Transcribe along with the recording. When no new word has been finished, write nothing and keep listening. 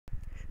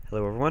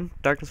Hello everyone,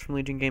 Darkness from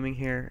Legion Gaming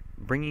here,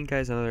 bringing you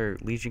guys another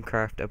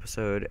LegionCraft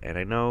episode, and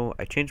I know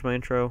I changed my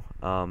intro.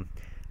 I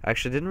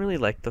actually didn't really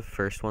like the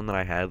first one that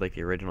I had, like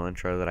the original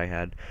intro that I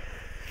had,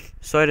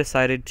 so I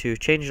decided to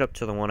change it up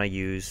to the one I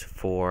use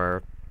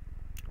for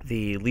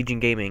the Legion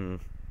Gaming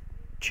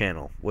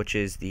channel, which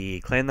is the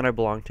clan that I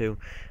belong to.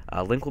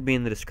 Link will be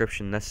in the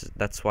description.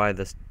 That's why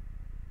this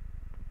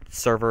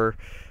server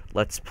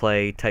Let's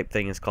Play type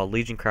thing is called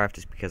LegionCraft,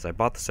 is because I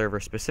bought the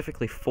server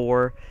specifically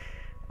for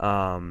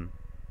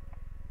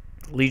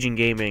Legion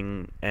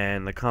Gaming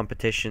and the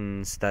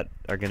competitions that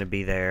are going to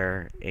be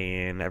there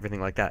and everything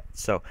like that.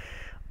 So,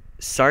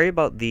 sorry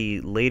about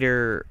the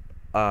later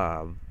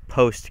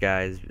post,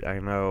 guys. I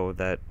know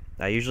that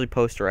I usually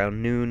post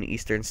around noon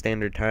Eastern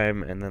Standard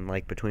Time and then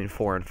like between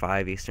 4 and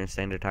 5 Eastern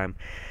Standard Time.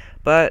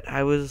 But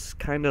I was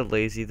kind of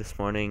lazy this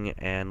morning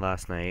and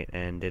last night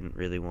and didn't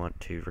really want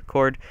to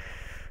record.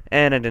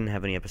 And I didn't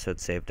have any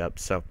episodes saved up,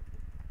 so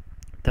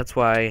that's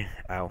why,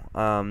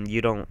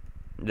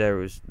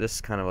 this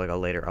is kind of like a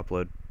later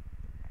upload.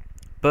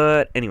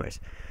 But anyways,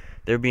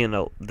 there'll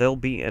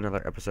be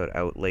another episode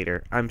out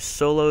later. I'm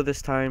solo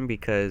this time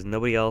because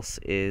nobody else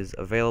is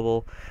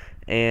available,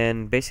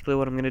 and basically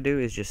what I'm gonna do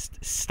is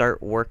just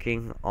start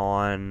working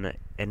on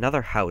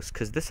another house,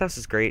 because this house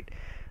is great.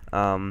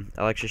 I'll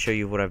actually show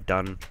you what I've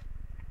done.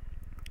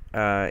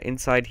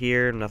 Inside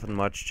here, nothing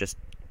much, just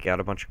got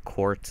a bunch of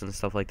quartz and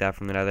stuff like that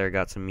from the nether.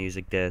 Got some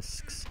music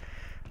discs.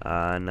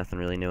 Nothing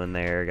really new in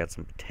there. Got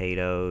some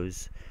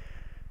potatoes.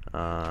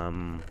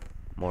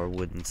 More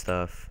wood and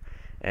stuff.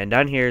 And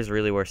down here is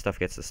really where stuff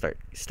gets to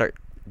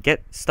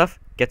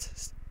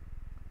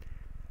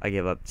I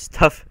give up.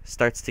 Stuff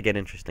starts to get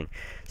interesting.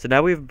 So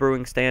now we have a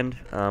brewing stand.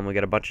 We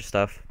got a bunch of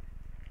stuff.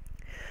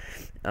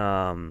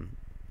 Got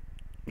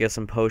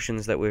some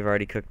potions that we've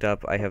already cooked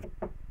up. I have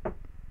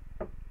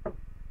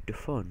the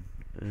phone.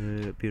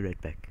 Be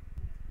right back.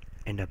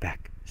 And I'm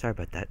back. Sorry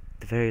about that.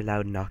 The very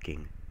loud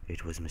knocking.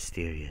 It was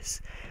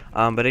mysterious.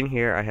 But in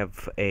here I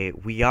have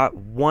we got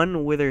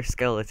one wither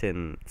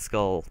skeleton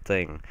skull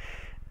thing.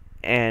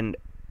 And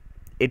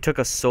it took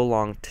us so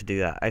long to do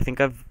that. I think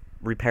I've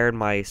repaired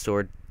my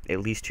sword at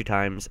least 2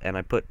 times, and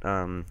I put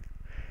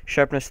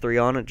sharpness 3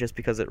 on it just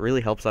because it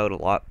really helps out a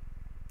lot.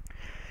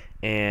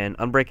 And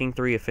unbreaking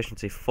 3,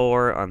 efficiency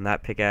 4 on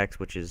that pickaxe,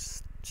 which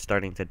is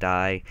starting to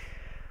die.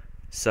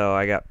 So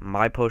I got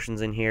my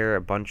potions in here,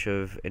 a bunch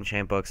of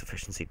enchant books,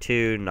 efficiency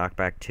 2,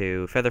 knockback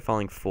 2, feather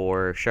falling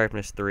 4,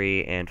 sharpness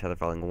 3, and feather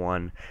falling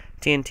 1,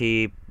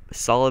 TNT,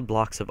 solid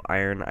blocks of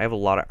iron. I have a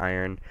lot of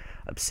iron,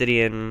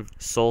 obsidian,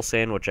 soul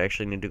sand, which I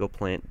actually need to go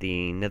plant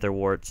the nether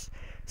warts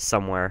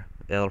somewhere.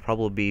 It'll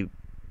probably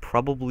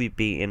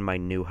be in my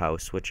new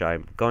house, which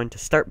I'm going to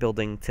start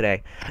building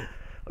today,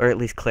 or at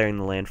least clearing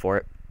the land for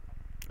it.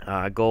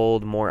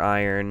 Gold, more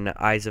iron,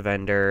 eyes of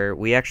ender.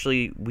 We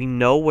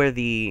know where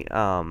the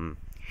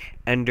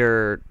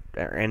ender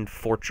and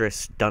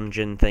fortress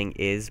dungeon thing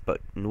is,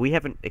 but we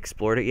haven't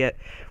explored it yet.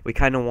 We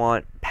kind of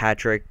want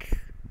Patrick,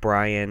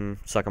 Brian,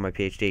 suck on my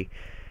PhD,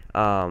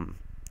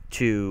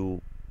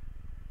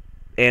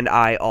 and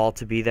I all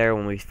to be there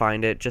when we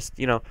find it, just,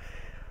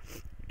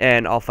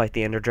 and I'll fight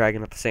the ender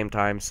dragon at the same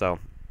time. So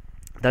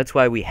that's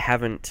why we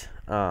haven't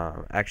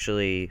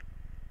actually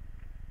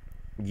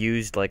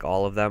used like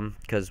all of them,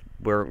 because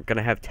we're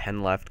gonna have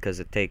 10 left,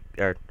 because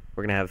we're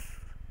gonna have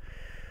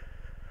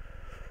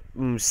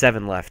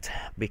 7 left,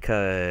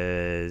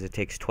 because it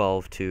takes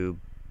 12 to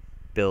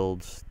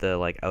build the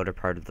like outer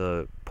part of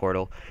the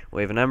portal.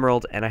 We have an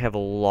emerald, and I have a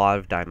lot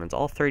of diamonds,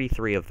 all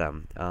 33 of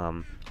them.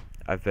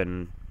 I've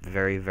been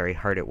very, very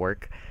hard at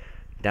work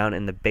down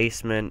in the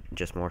basement,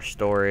 just more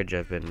storage.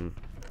 I've been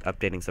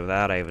updating some of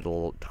that. I have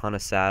a ton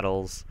of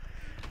saddles,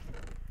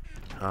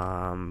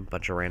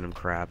 bunch of random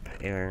crap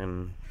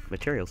and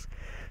materials.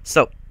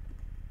 So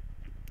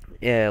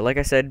yeah, like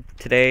I said,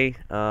 today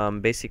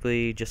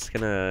basically just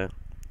I'm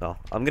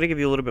gonna give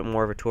you a little bit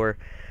more of a tour.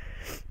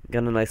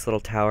 Got a nice little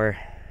tower.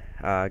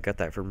 Got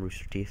that from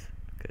Rooster Teeth,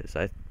 because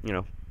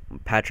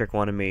Patrick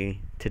wanted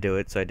me to do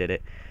it, so I did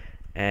it.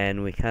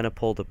 And we kind of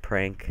pulled a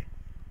prank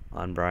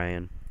on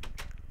Brian.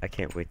 I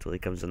can't wait till he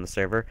comes in the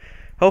server.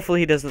 Hopefully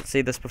he doesn't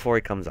see this before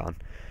he comes on.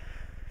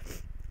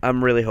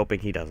 I'm really hoping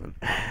he doesn't,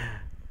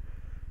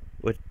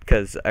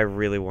 because I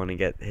really want to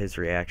get his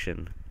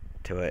reaction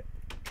to it.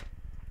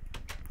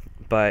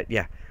 But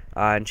yeah,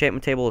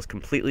 enchantment table is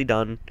completely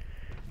done.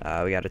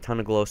 We got a ton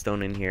of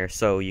glowstone in here,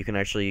 so you can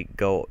actually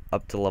go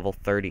up to level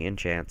 30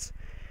 enchants.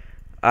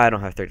 I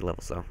don't have 30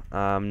 levels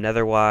though.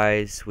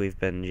 Nether-wise, we've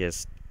been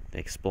just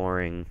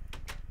exploring,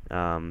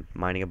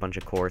 mining a bunch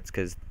of quartz,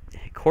 because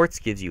quartz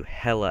gives you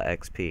hella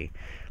XP.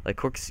 Like,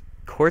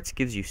 quartz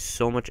gives you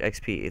so much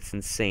XP, it's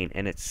insane,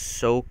 and it's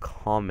so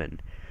common.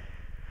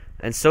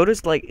 And so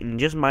does, like,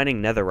 just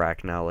mining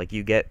netherrack now. Like,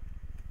 you get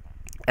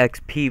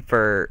XP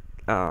for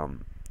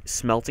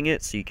smelting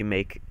it, so you can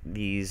make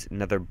these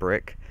nether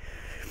brick.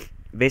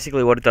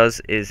 Basically what it does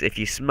is, if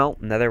you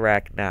smelt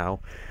netherrack now,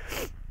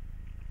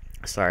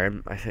 sorry,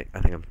 I think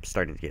I'm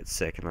starting to get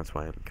sick, and that's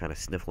why I'm kind of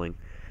sniffling.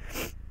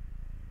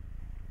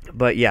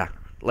 But yeah,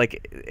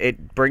 like,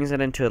 it brings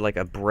it into, like,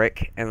 a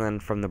brick, and then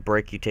from the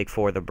brick you take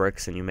 4 of the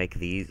bricks and you make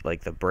these,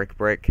 like, the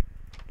brick.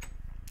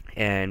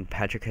 And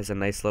Patrick has a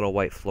nice little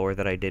white floor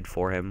that I did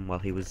for him while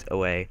he was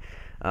away.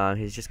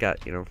 He's just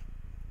got, you know,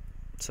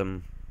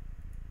 some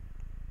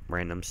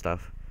random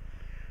stuff.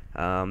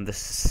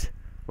 This is,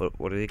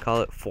 what do they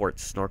call it? Fort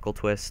Snorkel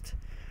Twist.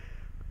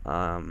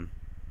 Other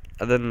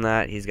than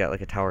that, he's got,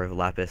 like, a Tower of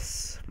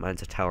Lapis.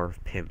 Mine's a Tower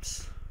of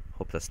Pimps.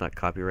 Hope that's not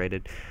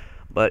copyrighted.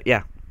 But,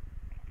 yeah.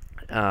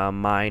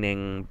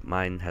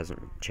 Mine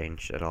hasn't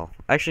changed at all.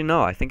 Actually,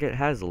 no, I think it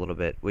has a little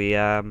bit. We,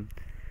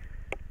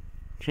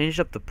 changed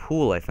up the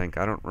pool, I think.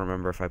 I don't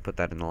remember if I put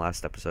that in the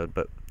last episode,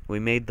 but we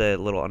made the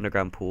little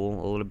underground pool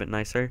a little bit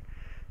nicer.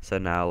 So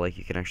now, like,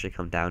 you can actually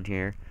come down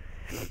here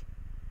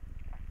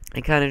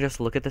and kind of just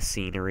look at the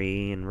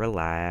scenery and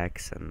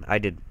relax. And I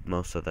did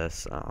most of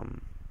this.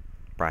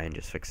 Brian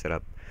just fixed it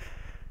up.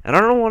 And I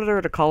don't know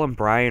whether to call him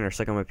Brian or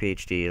Suck on My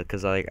PhD,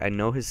 because, like, I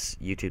know his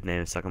YouTube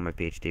name is Suck on My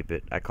PhD,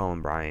 but I call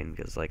him Brian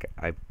because, like,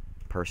 I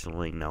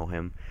personally know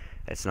him.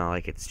 It's not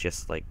like it's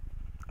just, like,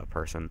 a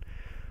person.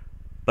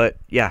 But,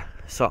 yeah,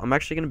 so I'm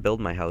actually going to build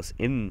my house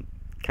in,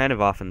 kind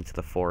of off into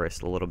the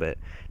forest a little bit.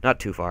 Not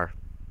too far.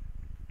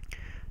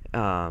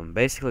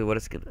 Basically what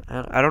it's going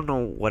to, I don't know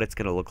what it's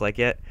going to look like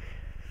yet,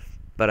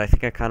 but I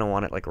think I kind of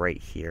want it, like,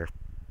 right here.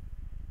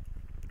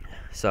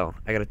 So,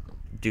 I got to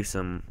do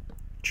some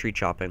tree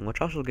chopping,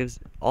 which also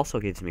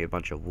gives me a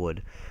bunch of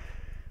wood.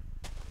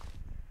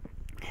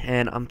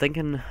 And I'm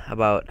thinking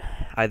about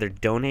either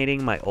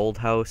donating my old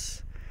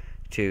house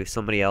to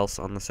somebody else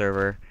on the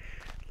server,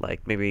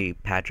 like maybe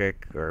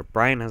Patrick, or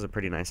Brian has a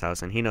pretty nice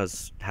house and he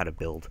knows how to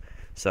build,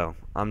 so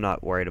I'm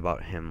not worried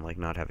about him, like,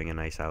 not having a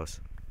nice house.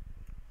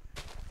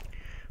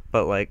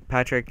 But, like,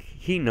 Patrick,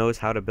 he knows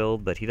how to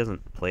build, but he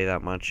doesn't play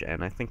that much,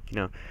 and I think, you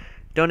know,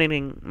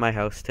 donating my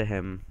house to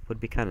him would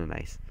be kind of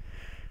nice.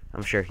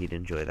 I'm sure he'd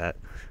enjoy that.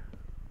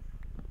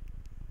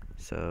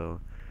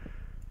 So,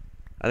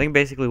 I think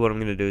basically what I'm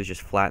going to do is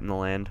just flatten the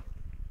land,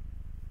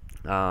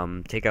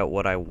 take out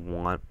what I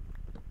want,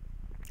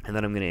 and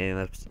then I'm going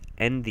to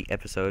end the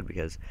episode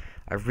because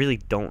I really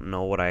don't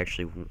know what I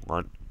actually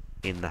want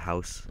in the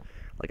house.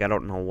 Like, I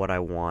don't know what I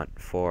want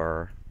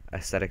for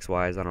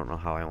aesthetics-wise. I don't know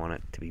how I want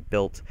it to be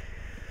built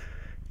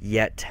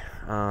yet.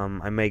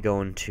 I may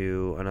go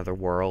into another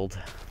world,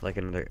 like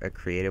a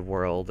creative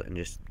world, and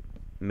just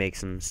make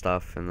some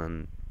stuff, and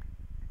then,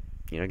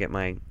 you know, get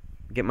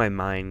my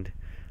mind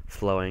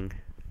flowing,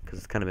 because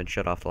it's kind of been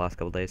shut off the last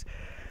couple days.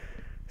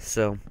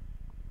 So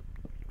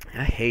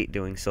I hate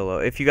doing solo.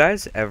 If you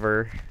guys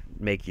ever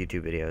make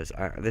YouTube videos,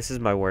 this is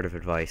my word of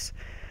advice.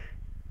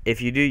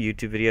 If you do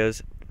YouTube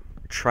videos,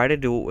 try to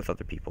do it with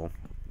other people,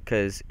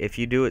 because if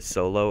you do it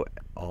solo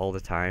all the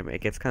time, it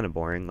gets kind of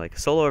boring. Like,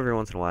 solo every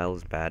once in a while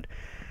is bad,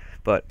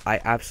 but I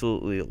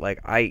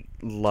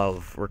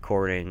love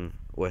recording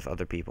with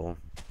other people.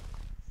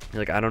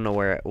 Like, I don't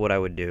know what I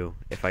would do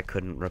if I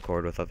couldn't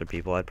record with other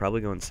people. I'd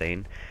probably go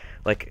insane.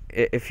 Like,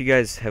 if you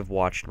guys have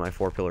watched my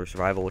 4-pillar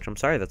survival, which I'm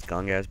sorry that's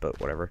gone, guys, but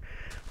whatever.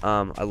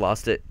 I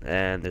lost it,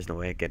 and there's no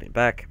way of getting it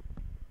back.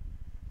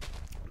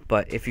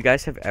 But if you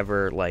guys have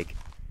ever, like,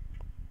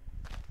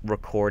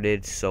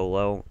 recorded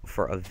solo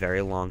for a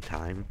very long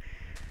time,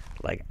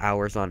 like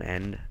hours on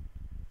end,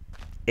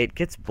 it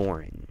gets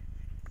boring.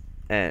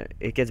 And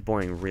it gets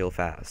boring real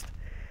fast.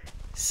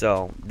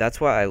 So that's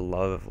why I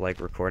love,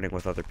 like, recording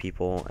with other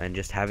people and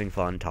just having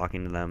fun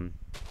talking to them.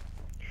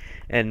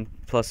 And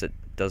plus, it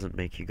doesn't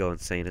make you go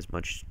insane as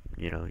much.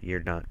 You know,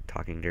 you're not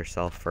talking to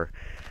yourself for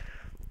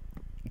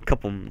a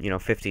couple,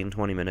 15,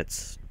 20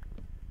 minutes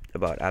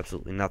about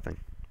absolutely nothing.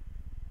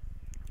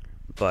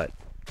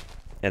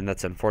 And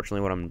that's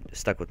unfortunately what I'm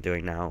stuck with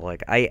doing now.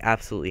 Like, I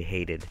absolutely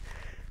hated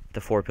the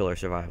 4-pillar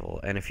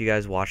survival. And if you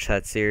guys watched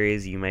that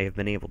series, you may have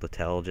been able to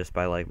tell just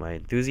by, like, my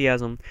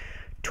enthusiasm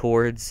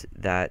towards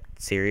that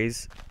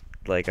series.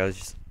 Like, I was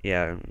just,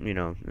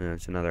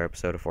 it's another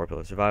episode of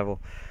 4-pillar survival.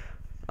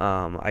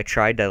 I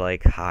tried to,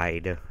 like,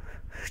 hide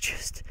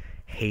just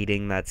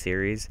hating that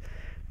series,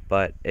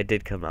 but it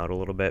did come out a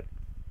little bit.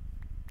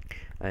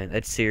 And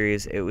that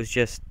series, it was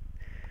just,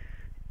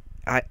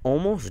 I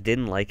almost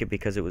didn't like it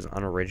because it was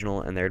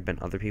unoriginal and there had been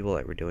other people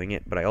that were doing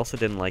it, but I also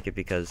didn't like it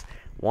because,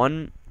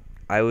 one,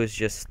 I was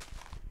just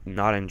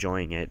not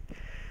enjoying it.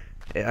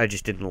 I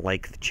just didn't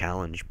like the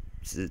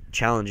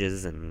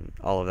challenges and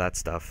all of that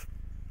stuff.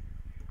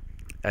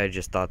 I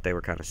just thought they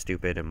were kind of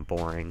stupid and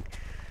boring.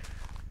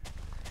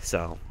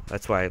 So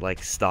that's why I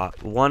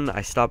stopped. One,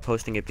 I stopped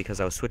posting it because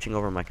I was switching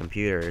over my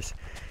computers,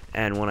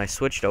 and when I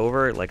switched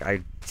over, like,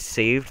 I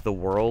saved the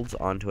worlds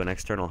onto an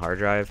external hard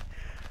drive,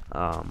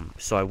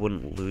 so I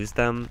wouldn't lose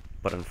them.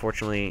 But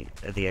unfortunately,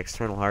 the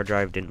external hard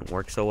drive didn't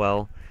work so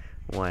well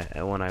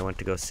when I went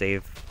to go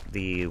save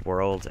the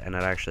worlds, and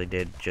it actually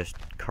did just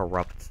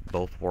corrupt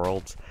both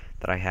worlds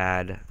that I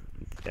had.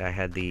 I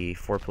had the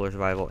 4-pillar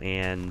survival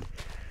and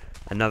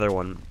another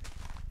one,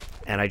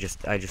 and I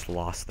just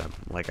lost them.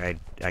 Like,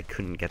 I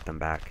couldn't get them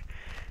back,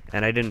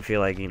 and I didn't feel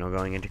like,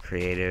 going into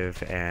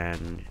creative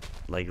and,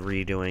 like,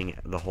 redoing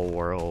the whole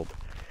world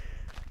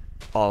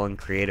all in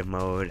creative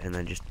mode, and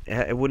then just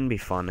it wouldn't be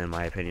fun in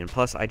my opinion.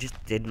 Plus, I just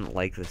didn't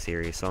like the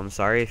series, so I'm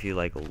sorry if you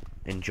like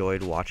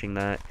enjoyed watching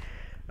that.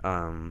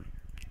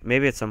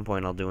 Maybe at some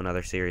point I'll do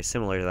another series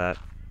similar to that,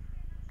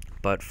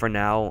 but for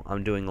now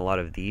I'm doing a lot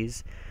of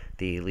these,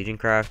 the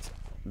LegionCraft,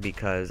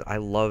 because I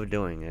love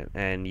doing it.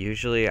 And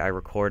usually I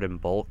record in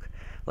bulk.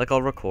 Like,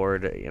 I'll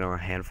record, you know, a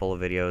handful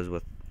of videos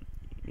with,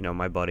 you know,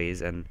 my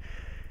buddies, and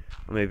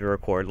I'll maybe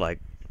record like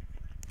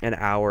an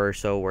hour or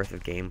so worth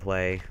of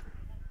gameplay,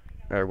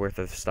 or worth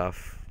of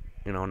stuff,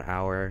 you know, an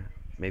hour,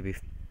 maybe,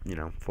 you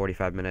know,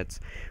 45 minutes,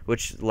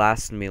 which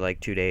lasts me like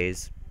 2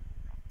 days,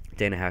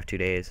 day and a half, 2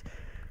 days.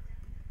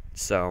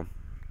 So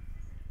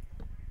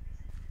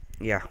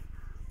yeah,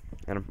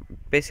 and I'm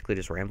basically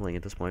just rambling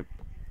at this point,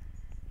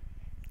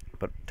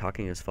 but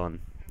talking is fun,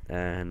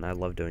 and I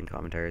love doing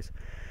commentaries,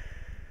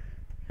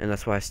 and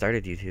that's why I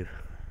started YouTube.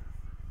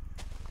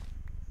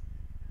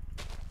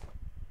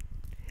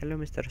 Hello,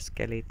 Mr.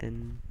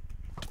 Skeleton.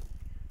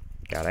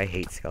 God, I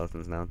hate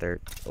skeletons now. They're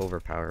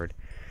overpowered.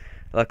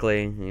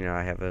 Luckily, you know,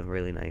 I have a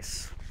really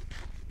nice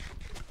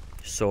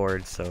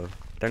sword, so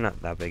they're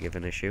not that big of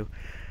an issue.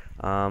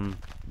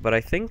 But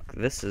I think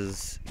this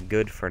is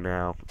good for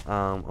now.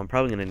 I'm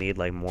probably going to need,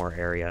 like, more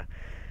area.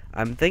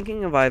 I'm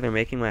thinking of either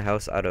making my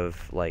house out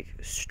of, like,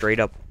 straight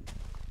up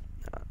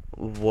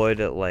wood,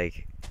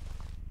 like,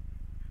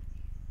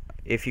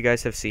 if you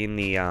guys have seen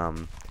the,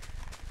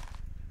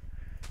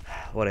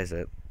 what is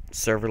it?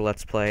 Server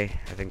Let's Play,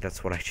 I think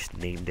that's what I just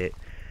named it,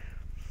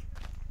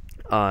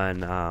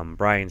 on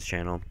Brian's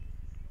channel,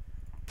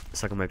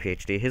 Suck on My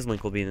PhD. His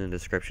link will be in the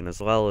description,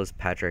 as well as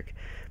Patrick,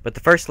 but the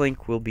first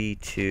link will be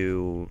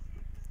to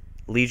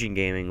Legion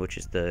Gaming, which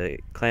is the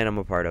clan I'm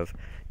a part of.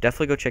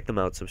 Definitely go check them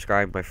out,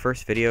 subscribe. My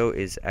first video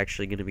is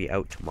actually going to be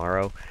out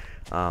tomorrow,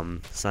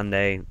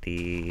 Sunday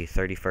the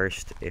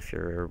 31st. If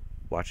you're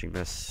watching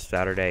this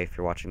Saturday, if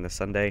you're watching this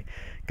Sunday,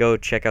 go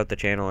check out the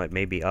channel, it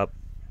may be up.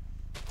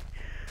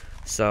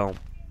 So,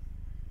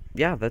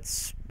 yeah,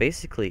 that's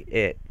basically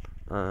it.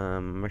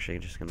 I'm actually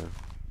just gonna...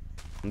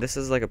 This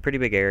is like a pretty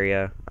big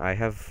area. I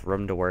have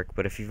room to work,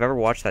 but if you've ever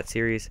watched that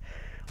series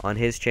on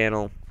his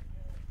channel,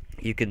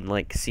 you can,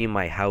 like, see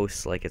my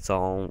house, like, it's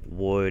all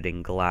wood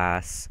and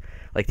glass,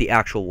 like the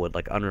actual wood,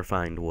 like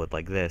unrefined wood,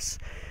 like this.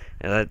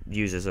 And that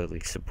uses,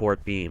 like,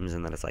 support beams,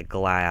 and then it's, like,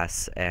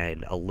 glass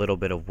and a little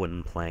bit of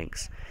wooden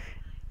planks.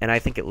 And I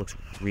think it looks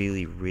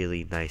really,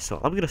 really nice. So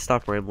I'm going to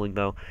stop rambling,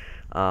 though.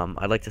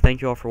 I'd like to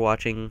thank you all for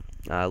watching.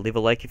 Leave a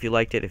like if you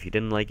liked it. If you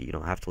didn't like it, you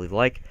don't have to leave a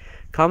like.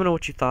 Comment on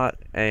what you thought,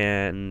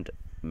 and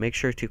make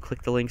sure to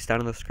click the links down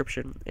in the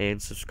description,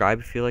 and subscribe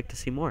if you'd like to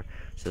see more.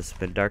 So this has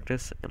been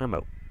Darkness, and I'm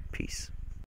out. Peace.